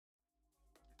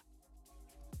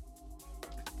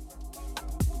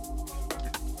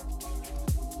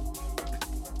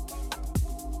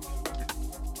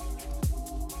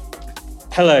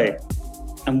Hello,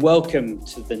 and welcome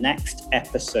to the next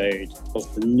episode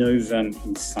of the Novum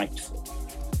Insightful.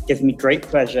 It gives me great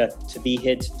pleasure to be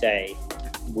here today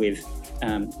with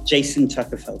Jason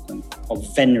Tucker-Feltham of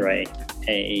Venray,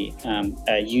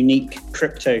 a unique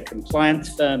crypto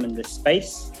compliance firm in this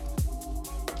space.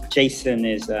 Jason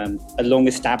is a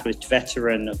long-established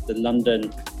veteran of the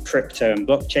London crypto and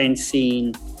blockchain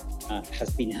scene, has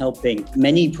been helping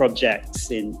many projects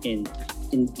in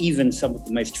even some of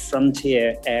the most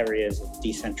frontier areas of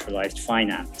decentralized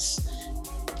finance.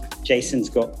 Jason's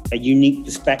got a unique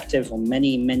perspective on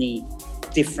many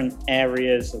different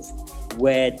areas of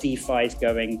where DeFi is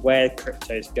going, where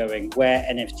crypto is going, where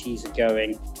NFTs are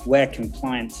going, where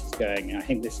compliance is going. And I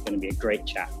think this is going to be a great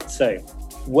chat. So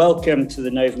welcome to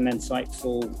the Novum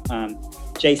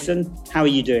Insightful. Jason, how are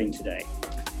you doing today?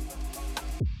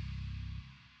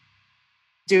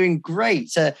 Doing great.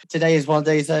 Today is one of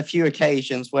those few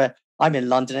occasions where I'm in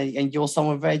London and you're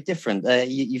somewhere very different.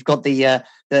 You've got the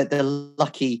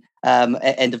lucky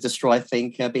end of the straw, I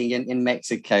think, being in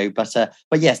Mexico. But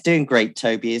yes, doing great,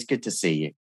 Toby. It's good to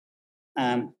see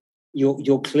you.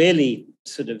 You're clearly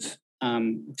sort of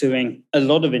doing a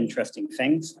lot of interesting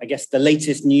things. I guess the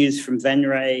latest news from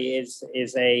Venray is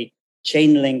a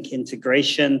Chainlink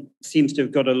integration. Seems to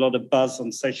have got a lot of buzz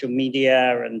on social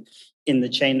media and in the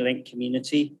Chainlink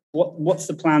community. What's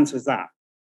the plans with that?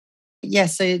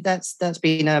 Yes, so that's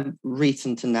been a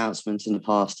recent announcement in the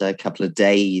past couple of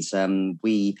days.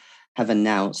 We have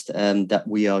announced that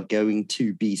we are going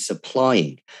to be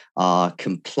supplying our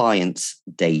compliance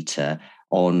data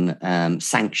on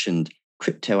sanctioned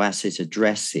crypto asset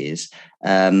addresses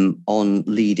on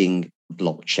leading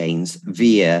blockchains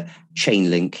via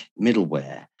Chainlink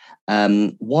middleware.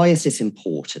 Why is this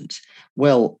important?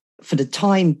 Well, for the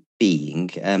time being,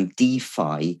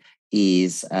 DeFi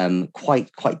is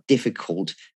quite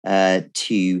difficult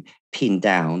to pin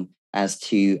down as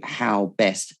to how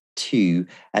best to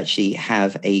actually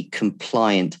have a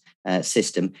compliant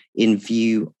system in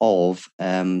view of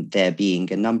there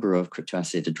being a number of crypto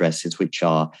asset addresses which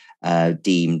are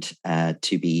deemed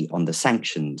to be on the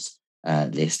sanctions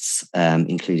lists,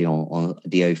 including on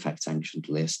the OFAC sanctioned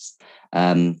lists.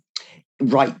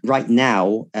 Right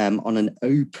now, on an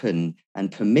open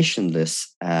and permissionless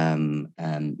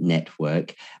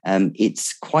network,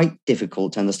 it's quite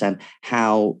difficult to understand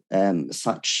how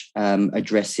such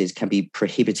addresses can be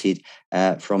prohibited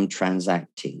from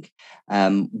transacting.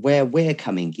 Where we're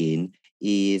coming in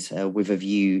is with a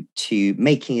view to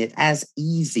making it as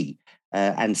easy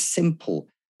and simple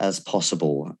as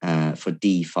possible for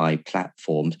DeFi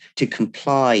platforms to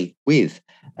comply with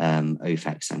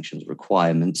OFAC sanctions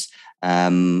requirements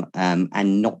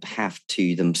and not have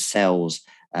to themselves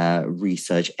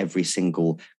research every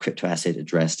single crypto asset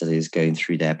address that is going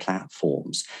through their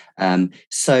platforms.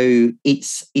 So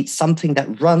it's something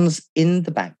that runs in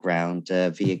the background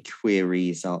via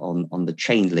queries on the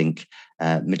Chainlink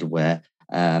middleware.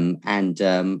 And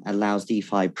allows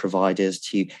DeFi providers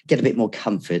to get a bit more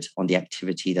comfort on the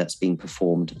activity that's being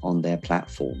performed on their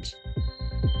platforms.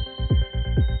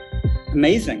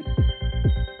 Amazing.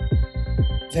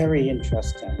 Very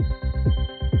interesting.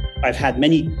 I've had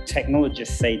many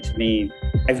technologists say to me,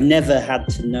 I've never had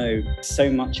to know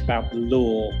so much about the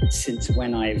law since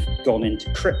when I've gone into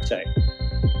crypto.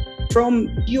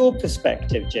 From your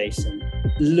perspective, Jason,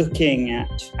 looking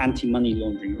at anti-money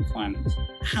laundering requirements,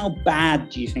 how bad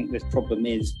do you think this problem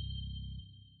is?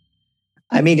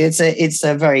 I mean, that's a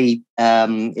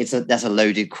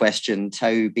loaded question,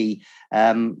 Toby.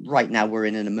 Right now, we're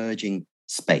in an emerging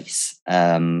space,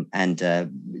 and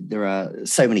there are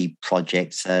so many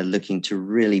projects looking to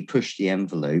really push the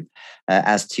envelope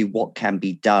as to what can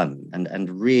be done, and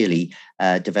really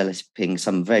developing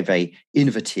some very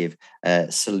innovative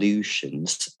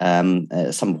solutions,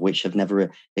 some of which have never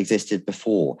existed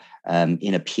before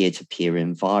in a peer-to-peer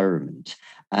environment.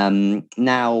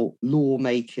 Now,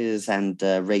 lawmakers and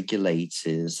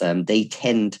regulators, they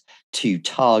tend to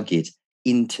target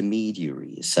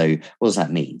intermediaries. So what does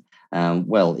that mean?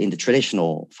 Well, in the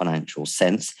traditional financial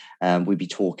sense, we'd be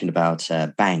talking about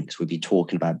banks, we'd be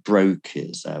talking about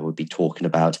brokers, we'd be talking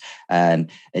about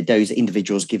those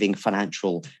individuals giving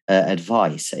financial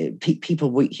advice,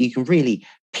 people you can really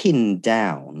pin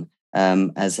down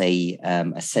as a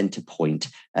center point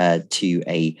to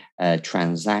a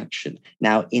transaction.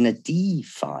 Now, in a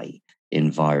DeFi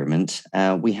environment,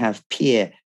 we have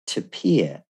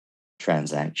peer-to-peer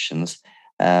transactions,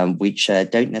 which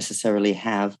don't necessarily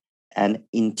have an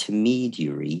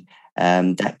intermediary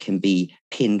that can be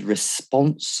pinned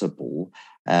responsible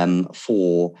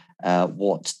for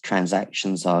what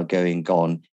transactions are going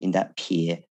on in that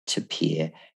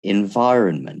peer-to-peer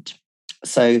environment.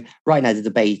 So right now the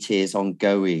debate is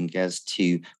ongoing as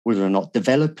to whether or not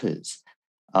developers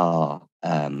are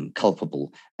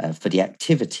culpable for the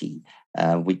activity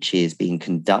which is being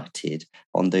conducted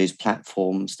on those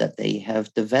platforms that they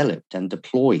have developed and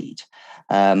deployed.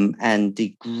 And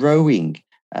the growing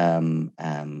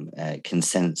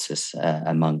consensus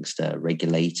amongst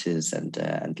regulators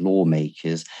and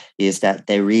lawmakers is that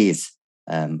there is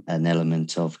an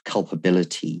element of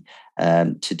culpability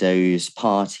to those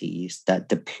parties that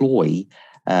deploy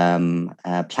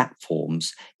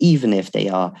platforms, even if they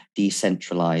are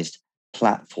decentralized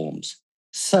platforms.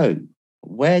 So,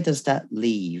 where does that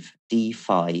leave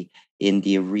DeFi in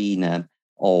the arena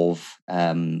of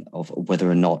whether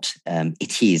or not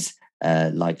it is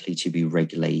likely to be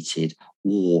regulated,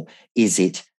 or is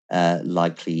it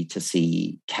likely to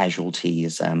see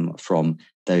casualties from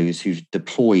those who've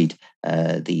deployed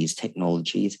these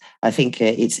technologies? I think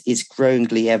it's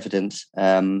growingly evident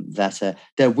that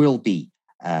there will be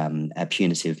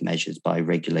punitive measures by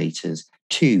regulators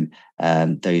to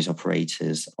those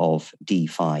operators of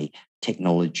DeFi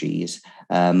technologies.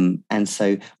 And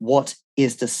so what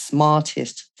is the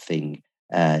smartest thing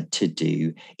to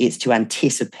do? It's to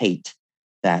anticipate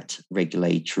that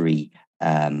regulatory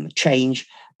change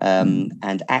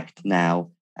and act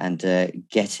now and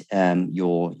get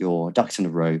your ducks in a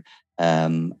row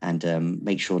and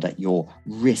make sure that your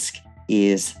risk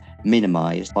is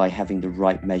minimized by having the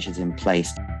right measures in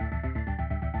place.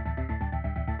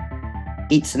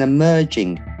 It's an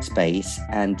emerging space,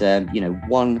 and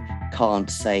one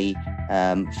can't say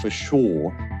for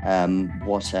sure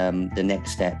what the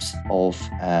next steps of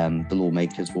the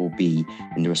lawmakers will be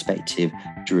in the respective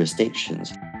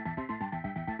jurisdictions.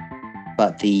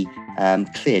 But the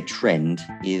clear trend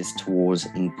is towards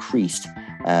increased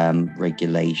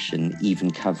regulation, even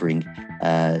covering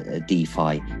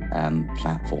DeFi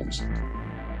platforms.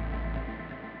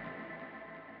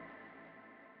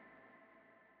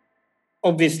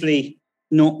 Obviously,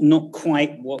 not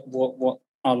quite what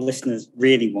our listeners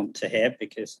really want to hear,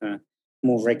 because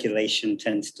more regulation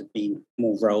tends to be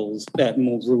more rules,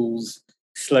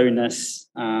 slowness,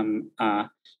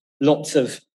 lots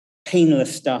of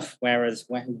painless stuff. Whereas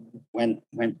when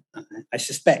I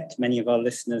suspect many of our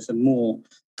listeners are more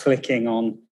clicking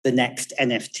on the next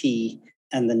NFT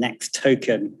and the next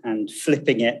token and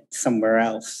flipping it somewhere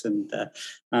else, and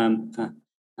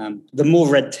the more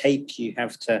red tape you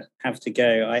have to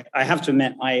go. I have to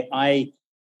admit, I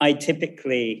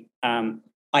typically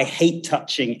I hate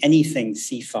touching anything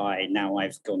CeFi. Now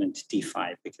I've gone into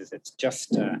DeFi because it's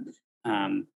just sort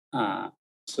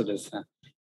of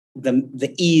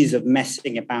the ease of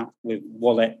messing about with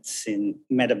wallets in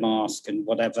MetaMask and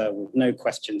whatever, with no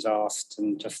questions asked,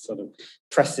 and just sort of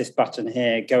press this button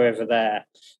here, go over there,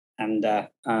 and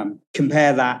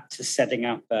compare that to setting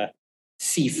up a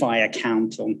CeFi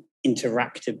account on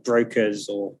Interactive Brokers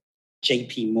or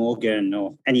JP Morgan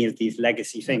or any of these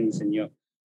legacy things, and you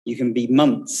can be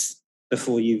months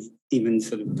before you've even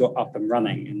sort of got up and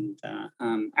running,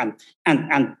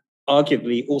 and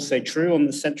arguably also true on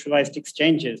the centralized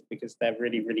exchanges, because they're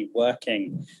really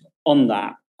working on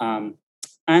that. And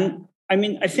I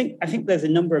mean, I think there's a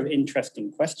number of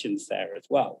interesting questions there as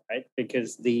well, right?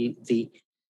 Because the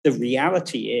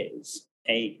reality is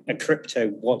a crypto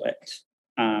wallet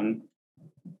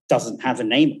doesn't have a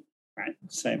name, right?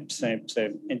 So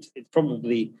it's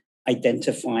probably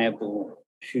identifiable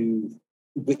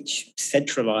which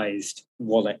centralized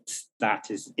wallet that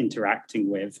is interacting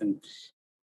with, and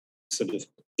sort of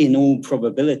in all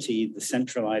probability, the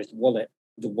centralized wallet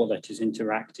the wallet is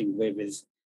interacting with is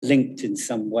linked in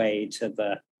some way to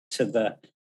the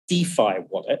DeFi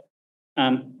wallet.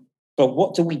 But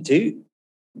what do we do?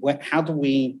 How do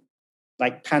we,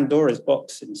 like Pandora's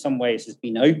box in some ways has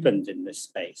been opened in this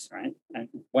space, right? And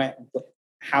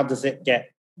how does it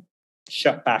get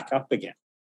shut back up again?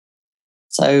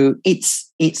 So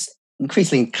it's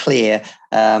increasingly clear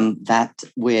that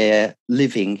we're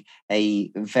living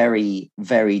a very,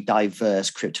 very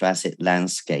diverse crypto asset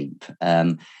landscape.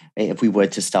 If we were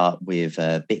to start with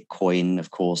Bitcoin, of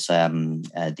course,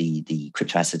 the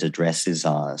crypto asset addresses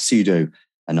are pseudo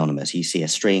anonymous. You see a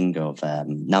string of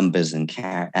numbers and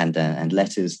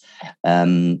letters,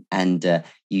 and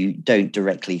you don't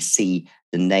directly see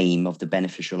the name of the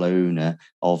beneficial owner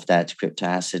of that crypto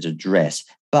asset address.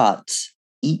 But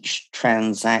each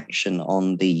transaction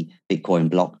on the Bitcoin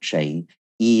blockchain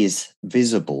is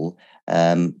visible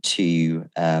to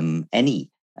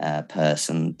any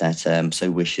person that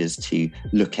so wishes to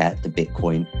look at the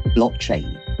Bitcoin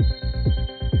blockchain.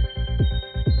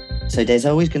 So there's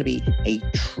always going to be a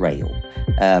trail.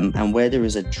 And where there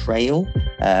is a trail,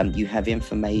 you have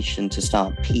information to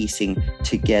start piecing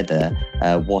together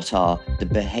what are the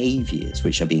behaviors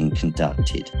which are being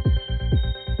conducted.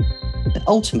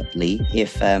 Ultimately,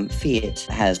 if fiat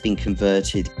has been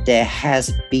converted, there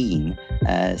has been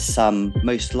some,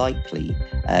 most likely,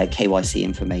 KYC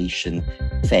information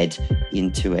fed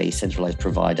into a centralized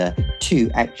provider to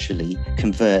actually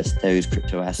convert those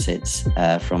crypto assets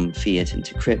from fiat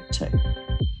into crypto.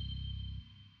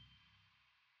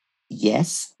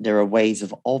 Yes, there are ways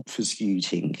of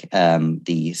obfuscating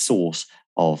the source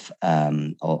of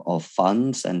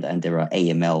funds, and there are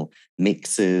AML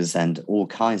mixers and all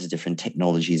kinds of different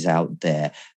technologies out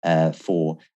there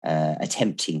for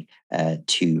attempting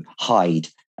to hide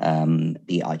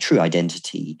the true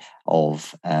identity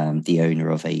of the owner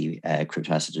of a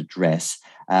crypto asset address.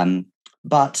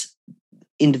 But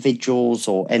individuals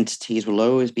or entities will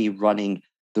always be running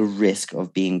the risk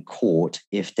of being caught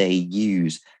if they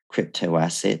use crypto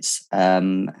assets,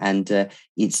 and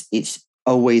it's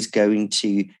always going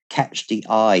to catch the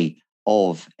eye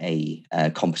of a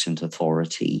competent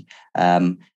authority.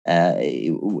 That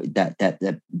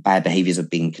bad behaviors are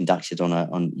being conducted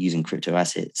on using crypto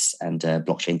assets and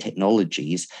blockchain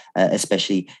technologies,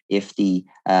 especially if the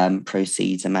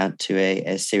proceeds amount to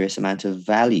a serious amount of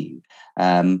value.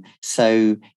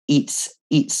 So it's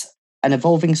an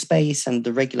evolving space, and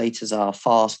the regulators are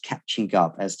fast catching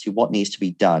up as to what needs to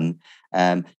be done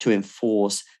to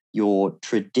enforce your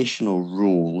traditional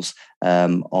rules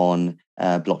on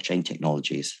blockchain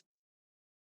technologies.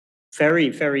 Very,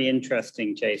 very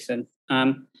interesting, Jason.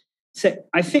 So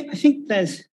I think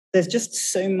there's just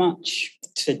so much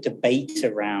to debate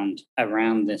around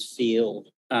this field,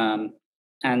 and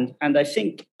I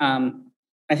think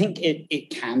it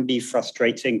can be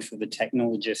frustrating for the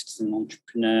technologists and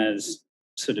entrepreneurs,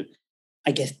 sort of,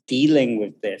 I guess, dealing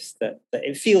with this. That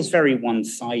it feels very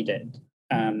one-sided.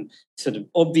 Sort of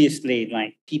obviously,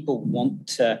 like, people want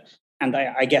to, and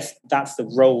I guess that's the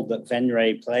role that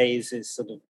Venre plays, is sort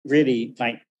of really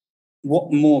like,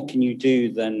 what more can you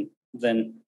do than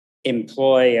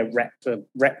employ a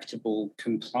reputable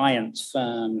compliance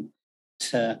firm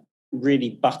to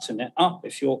really button it up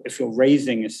if you're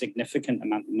raising a significant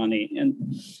amount of money?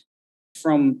 And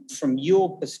from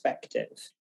your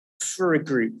perspective, for a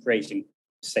group raising,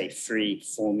 say,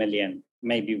 3-4 million,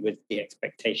 maybe with the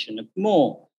expectation of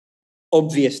more,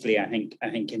 obviously, I think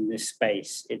in this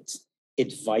space,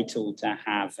 it's vital to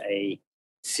have a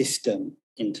system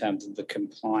in terms of the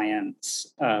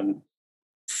compliance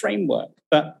framework.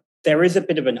 But there is a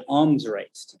bit of an arms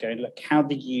race to go, look, how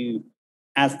do you,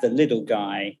 as the little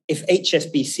guy, if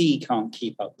HSBC can't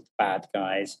keep up with bad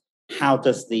guys, how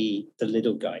does the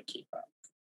little guy keep up?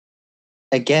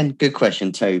 Again, good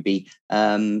question, Toby.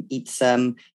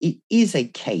 It is a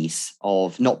case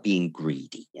of not being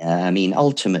greedy. I mean,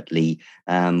 ultimately,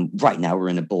 right now we're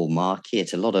in a bull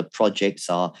market. A lot of projects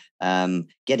are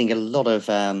getting a lot of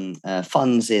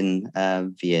funds in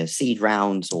via seed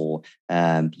rounds or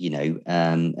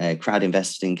crowd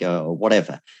investing or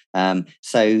whatever.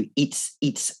 So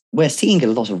we're seeing a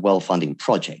lot of well-funded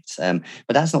projects,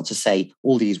 but that's not to say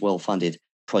all these well-funded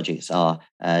projects are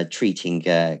treating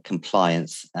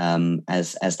compliance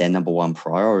as their number one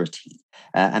priority,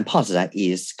 and part of that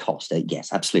is cost.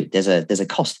 Yes, absolutely. There's a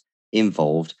cost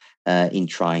involved in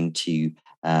trying to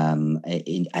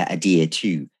adhere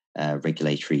to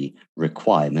regulatory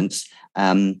requirements,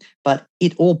 but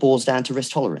it all boils down to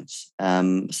risk tolerance.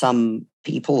 Some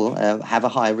people have a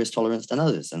higher risk tolerance than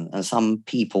others, and some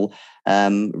people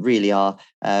really are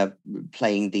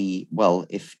playing the, well,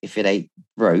 if it ain't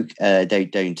broke,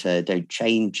 don't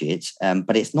change it.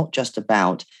 But it's not just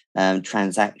about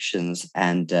transactions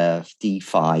and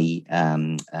DeFi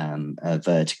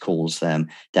verticals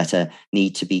that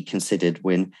need to be considered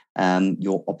when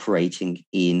you're operating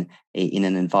in an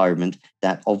environment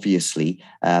that obviously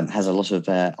has a lot of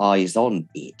eyes on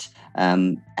it.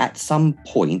 At some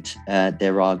point,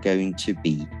 there are going to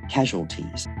be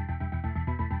casualties.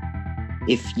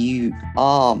 If you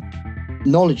are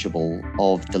knowledgeable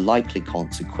of the likely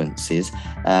consequences,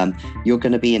 you're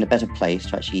going to be in a better place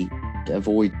to actually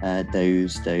avoid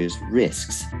those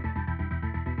risks.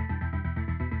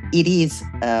 It is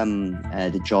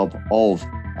the job of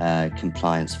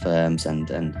compliance firms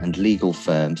and legal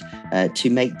firms to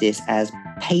make this as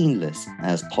painless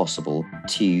as possible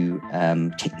to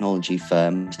technology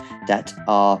firms that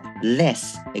are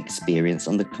less experienced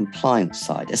on the compliance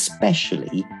side,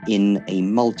 especially in a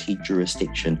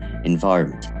multi-jurisdiction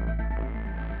environment.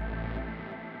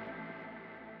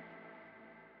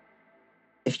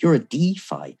 if you're a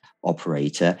DeFi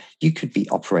operator, you could be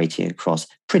operating across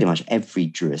pretty much every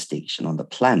jurisdiction on the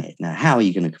planet. Now, how are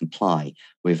you going to comply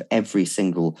with every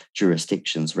single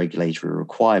jurisdiction's regulatory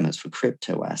requirements for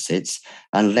crypto assets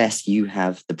unless you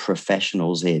have the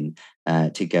professionals in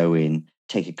to go in,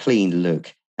 take a clean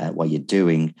look at what you're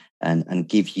doing, and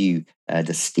give you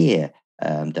the steer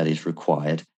that is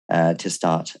required to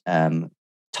start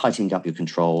tightening up your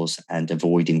controls and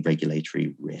avoiding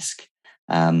regulatory risk.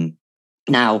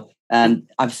 Now,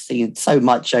 I've seen so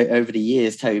much over the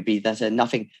years, Toby, that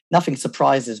nothing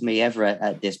surprises me ever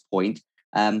at this point.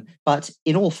 But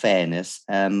in all fairness,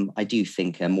 I do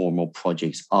think more and more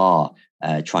projects are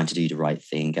trying to do the right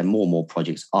thing, and more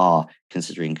projects are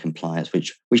considering compliance,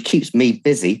 which keeps me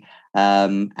busy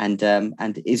and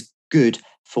is good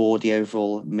for the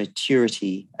overall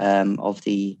maturity of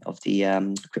the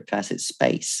crypto asset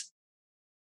space.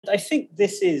 I think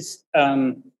this is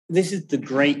the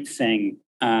great thing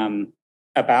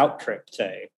about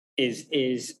crypto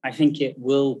is I think it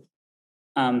will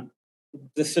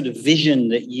the sort of vision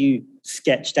that you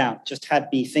sketched out just had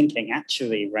me thinking,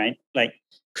 actually, right? Like,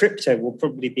 crypto will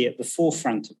probably be at the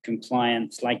forefront of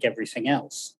compliance like everything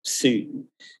else soon.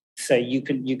 So you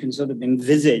can sort of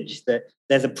envisage that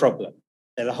there's a problem.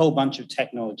 There's a whole bunch of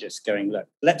technologists going, look,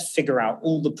 let's figure out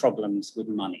all the problems with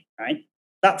money, right?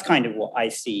 That's kind of what I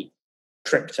see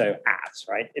crypto as,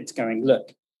 right? It's going,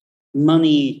 look,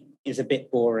 money is a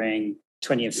bit boring,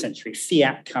 20th century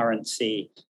fiat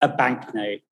currency, a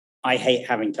banknote. I hate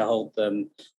having to hold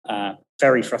them.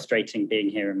 Very frustrating being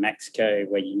here in Mexico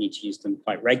where you need to use them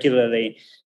quite regularly.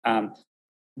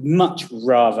 Much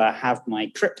rather have my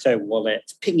crypto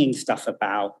wallet pinging stuff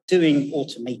about, doing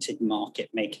automated market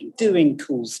making, doing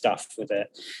cool stuff with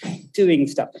it, doing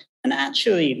stuff. And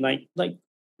actually, like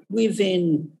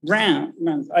within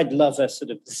rounds, I'd love a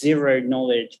sort of zero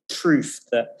knowledge proof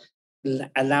that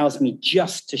allows me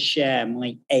just to share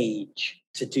my age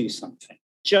to do something,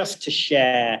 just to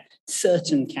share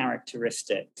certain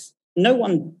characteristics. No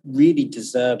one really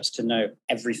deserves to know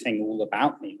everything all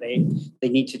about me. They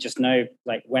need to just know,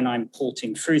 like, when I'm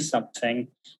porting through something,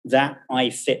 that I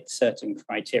fit certain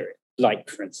criteria. Like,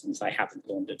 for instance, I haven't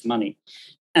laundered money.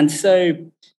 And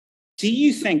so do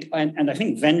you think, and I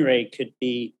think Venre could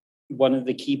be one of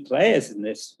the key players in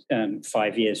this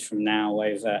 5 years from now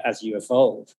over as you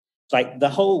evolve, like the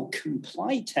whole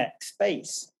comply tech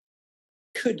space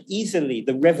could easily,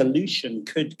 the revolution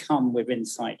could come with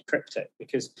inside crypto,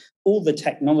 because all the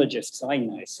technologists I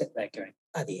know sit there going,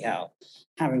 bloody hell,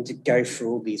 having to go through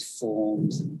all these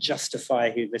forms and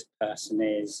justify who this person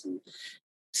is and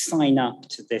sign up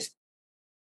to this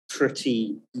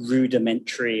pretty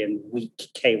rudimentary and weak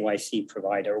KYC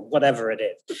provider or whatever it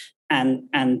is. And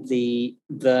I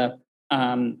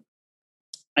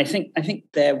think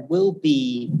there will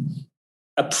be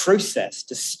a process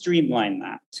to streamline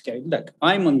that, to go, look,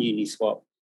 I'm on Uniswap,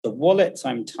 the wallets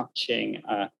I'm touching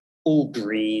are all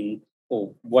green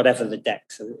or whatever the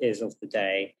DEX is of the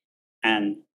day,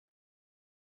 and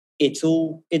it's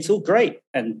all great,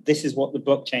 and this is what the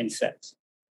blockchain says.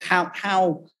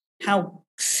 How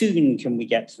soon can we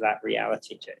get to that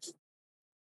reality, Jason?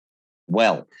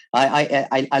 Well,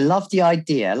 I love the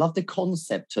idea. I love the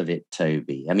concept of it,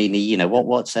 Toby. I mean,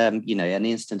 what's an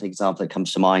instant example that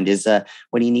comes to mind is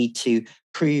when you need to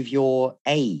prove your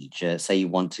age. Say you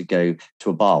want to go to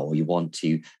a bar or you want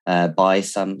to buy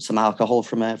some alcohol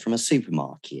from a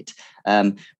supermarket.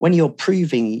 When you're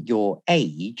proving your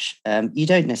age, you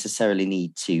don't necessarily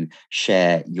need to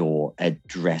share your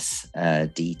address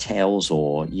details,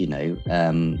 or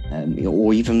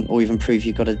or even prove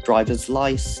you've got a driver's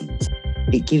license.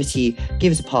 It gives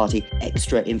a party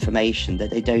extra information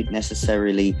that they don't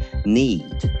necessarily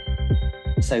need.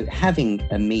 So having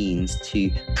a means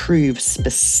to prove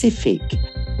specific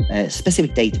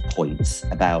data points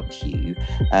about you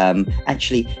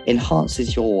actually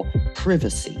enhances your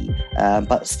privacy,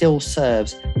 but still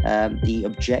serves the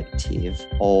objective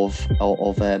of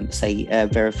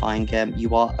verifying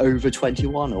you are over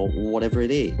 21 or whatever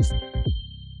it is.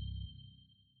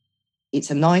 It's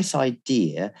a nice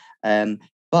idea,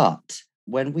 but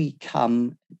when we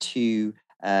come to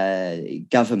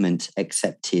government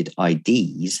accepted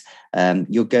IDs,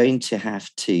 you're going to have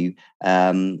to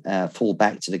fall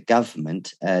back to the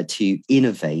government to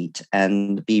innovate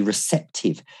and be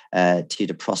receptive to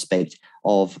the prospect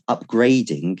of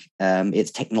upgrading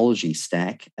its technology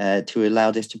stack to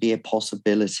allow this to be a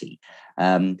possibility.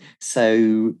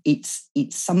 So it's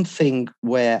something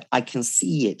where I can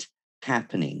see it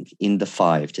happening in the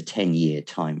 5 to 10 year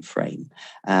time frame,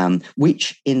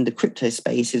 which in the crypto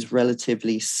space is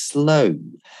relatively slow.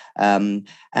 And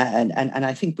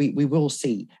I think we will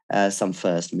see some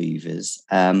first movers,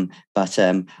 but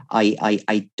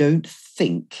I don't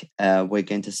think we're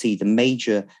going to see the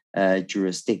major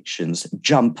jurisdictions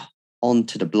jump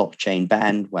onto the blockchain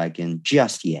bandwagon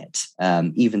just yet,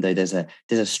 even though there's a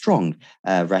strong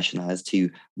rationale as to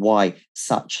why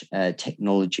such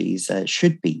technologies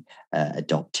should be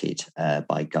adopted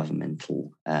by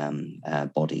governmental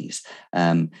bodies.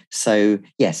 So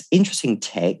yes, interesting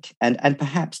tech, and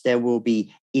perhaps there will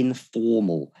be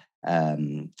informal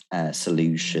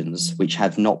solutions which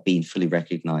have not been fully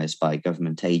recognized by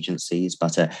government agencies,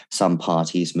 but some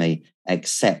parties may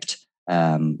accept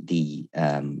the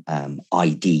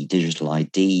ID, digital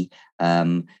ID.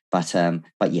 But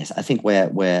yes, I think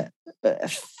we're a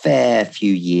fair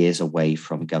few years away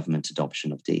from government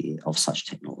adoption of such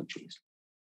technologies.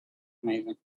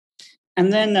 Amazing.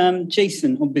 And then,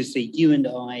 Jason, obviously, you and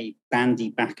I bandy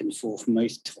back and forth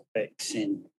most topics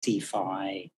in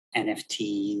DeFi,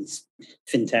 NFTs,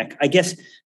 fintech. I guess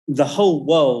the whole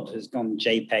world has gone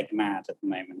JPEG mad at the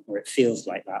moment, or it feels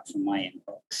like that from my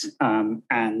inbox.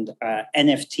 And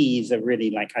NFTs are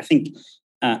really like, I think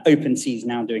OpenSea is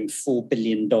now doing $4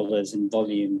 billion in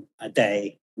volume a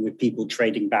day, with people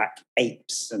trading back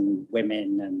apes and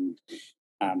women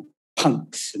and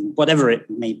punks and whatever it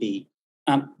may be.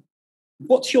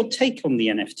 What's your take on the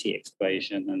NFT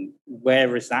explosion, and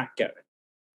where is that going?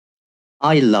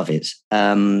 I love it.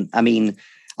 I mean,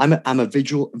 I'm a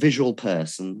visual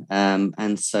person,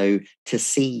 and so to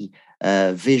see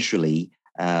visually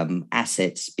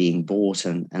assets being bought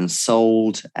and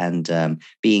sold, and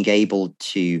being able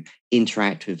to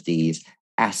interact with these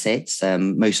assets,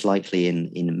 most likely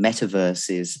in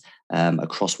metaverses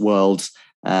across worlds,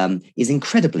 is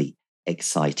incredibly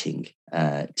exciting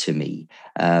to me.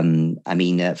 I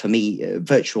mean, for me,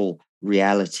 virtual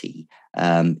reality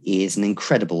is an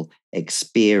incredible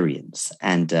experience.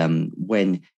 And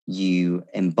when you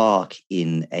embark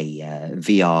in a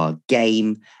VR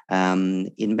game,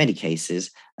 in many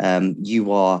cases,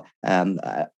 you are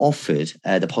offered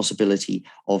the possibility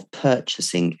of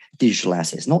purchasing digital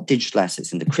assets, not digital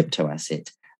assets in the crypto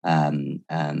asset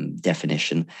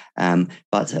definition,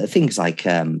 but things like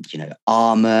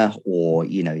armor, or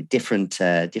different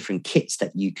kits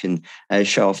that you can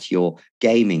show off to your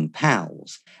gaming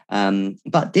pals.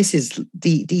 But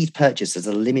these purchases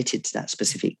are limited to that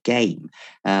specific game,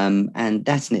 and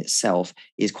that in itself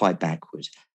is quite backward.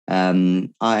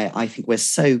 I think we're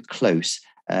so close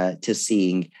to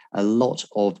seeing a lot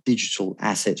of digital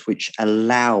assets which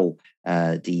allow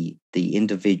the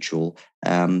individual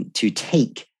to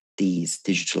take these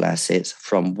digital assets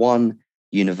from one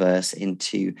universe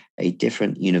into a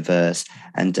different universe,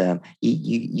 and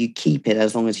you keep it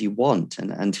as long as you want,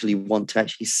 and until you want to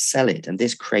actually sell it. And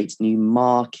this creates new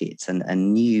markets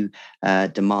and new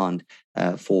demand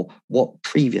for what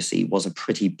previously was a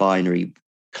pretty binary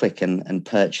click and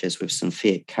purchase with some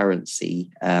fiat currency,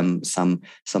 some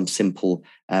simple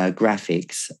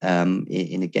graphics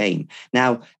in a game.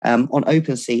 Now, on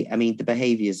OpenSea, I mean, the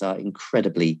behaviors are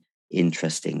incredibly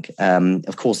interesting.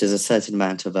 Of course, there's a certain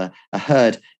amount of a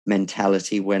herd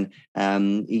mentality when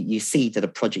you see that a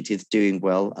project is doing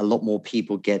well. A lot more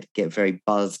people get very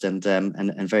buzzed and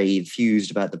very enthused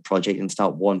about the project and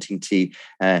start wanting to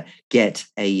get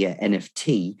a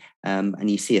NFT,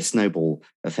 and you see a snowball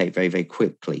effect very, very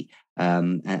quickly.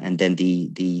 And then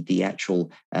the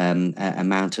actual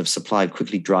amount of supply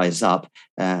quickly dries up,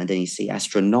 and then you see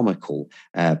astronomical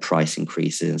price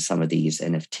increases in some of these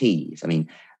NFTs. I mean,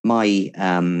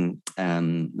 one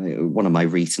of my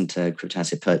recent crypto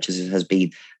asset purchases has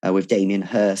been with Damien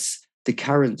Hirst's The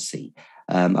Currency.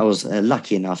 I was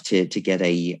lucky enough to get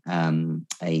an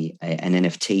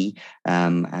NFT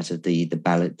out of the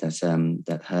ballot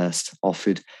that Hirst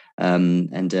offered,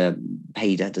 and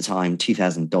paid at the time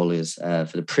 $2,000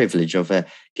 for the privilege of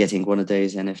getting one of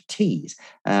those NFTs.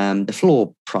 The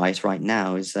floor price right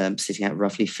now is sitting at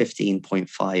roughly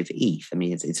 15.5 ETH. I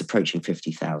mean, it's approaching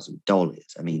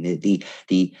 $50,000. I mean,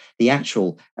 the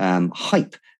actual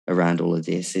hype around all of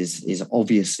this is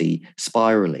obviously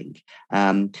spiraling.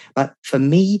 But for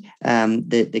me,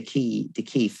 the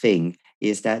key thing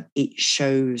is that it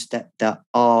shows that there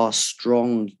are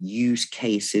strong use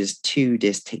cases to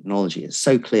this technology. It's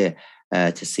so clear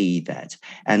to see that.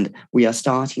 And we are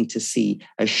starting to see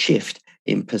a shift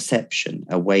in perception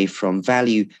away from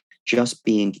value just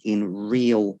being in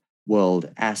real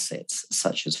world assets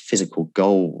such as physical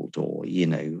gold or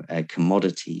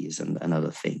commodities and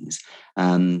other things.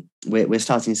 We're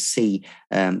starting to see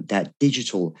that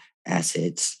digital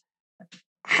assets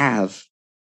have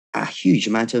a huge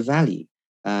amount of value.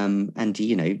 And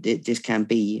this can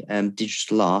be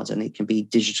digital art, and it can be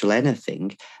digital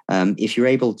anything. If you're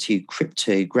able to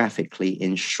cryptographically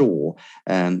ensure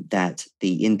that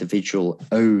the individual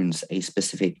owns a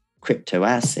specific crypto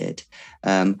asset,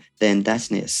 then that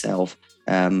in itself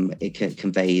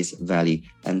conveys value,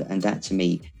 and that to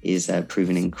me is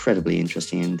proven incredibly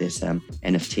interesting in this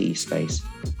NFT space.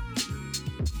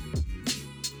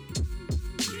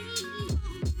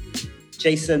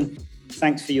 Jason,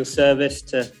 thanks for your service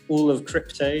to all of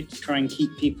crypto to try and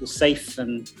keep people safe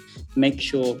and make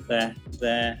sure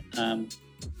they're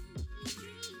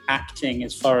acting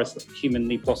as far as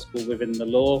humanly possible within the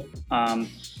law.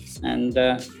 And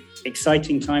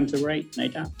exciting time to rate, no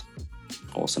doubt.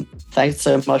 Awesome. Thanks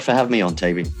so much for having me on,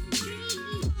 Toby.